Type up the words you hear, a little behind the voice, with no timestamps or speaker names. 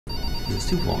It's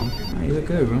too long. Oh, you look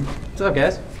good, bro. What's up,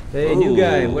 guys? Hey, new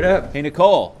guy, what up? Hey,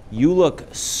 Nicole, you look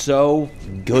so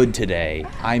good today.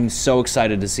 I'm so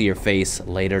excited to see your face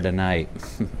later tonight.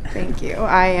 Thank you.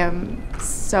 I am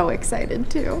so excited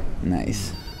too.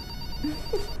 Nice.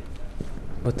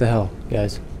 What the hell,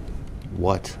 guys?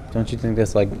 What? Don't you think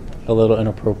that's like a little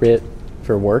inappropriate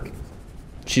for work?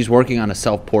 She's working on a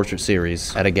self-portrait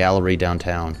series at a gallery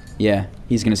downtown. Yeah,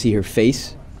 he's gonna see her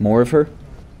face, more of her.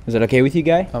 Is that okay with you,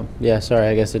 guy? Oh, yeah, sorry,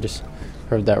 I guess I just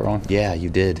heard that wrong. Yeah, you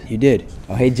did. You did.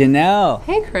 Oh, hey, Janelle.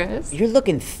 Hey, Chris. You're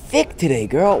looking thick today,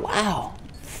 girl. Wow.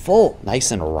 Full. Nice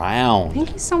and round.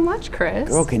 Thank you so much, Chris.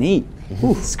 Girl can eat.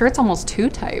 Skirt's almost too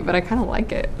tight, but I kind of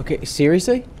like it. Okay,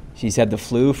 seriously? She's had the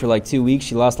flu for like 2 weeks.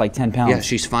 She lost like 10 pounds. Yeah,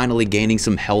 she's finally gaining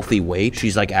some healthy weight.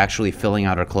 She's like actually filling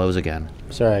out her clothes again.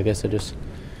 Sorry, I guess I just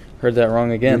heard that wrong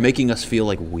again. You're making us feel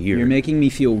like weird. You're making me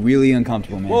feel really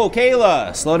uncomfortable, man. Whoa,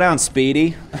 Kayla, slow down,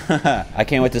 Speedy. I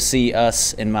can't wait to see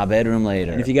us in my bedroom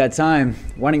later. And if you got time,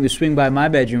 why don't you swing by my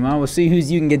bedroom, huh? We'll see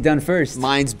whose you can get done first.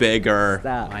 Mine's bigger.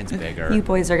 Stop. Mine's bigger. You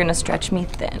boys are gonna stretch me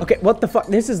thin. Okay, what the fuck?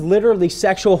 This is literally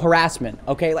sexual harassment,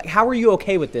 okay? Like, how are you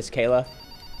okay with this, Kayla?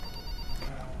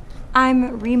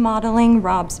 I'm remodeling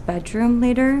Rob's bedroom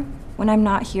later. When I'm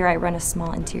not here, I run a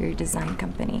small interior design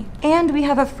company. And we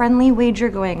have a friendly wager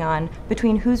going on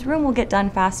between whose room will get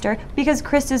done faster because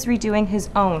Chris is redoing his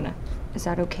own. Is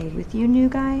that okay with you, new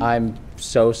guy? I'm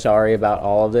so sorry about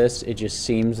all of this. It just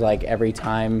seems like every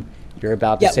time you're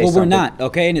about to say well, something... we're not,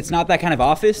 okay? And it's not that kind of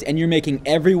office, and you're making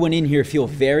everyone in here feel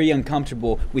very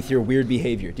uncomfortable with your weird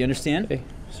behavior. Do you understand? Okay,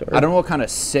 sorry. I don't know what kind of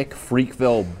sick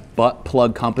Freakville butt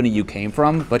plug company you came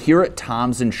from, but here at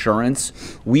Tom's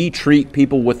Insurance, we treat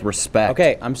people with respect.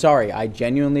 Okay, I'm sorry. I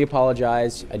genuinely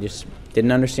apologize. I just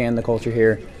didn't understand the culture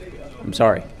here. I'm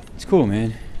sorry. It's cool,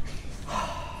 man.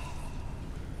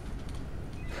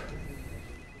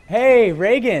 Hey,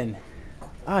 Reagan.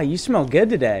 Ah, you smell good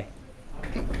today.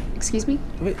 Excuse me?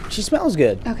 Wait, she smells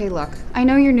good. Okay, look. I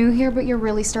know you're new here, but you're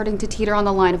really starting to teeter on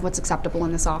the line of what's acceptable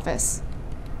in this office.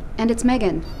 And it's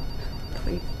Megan.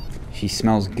 Please. She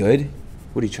smells good.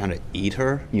 What are you trying to eat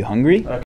her? You hungry?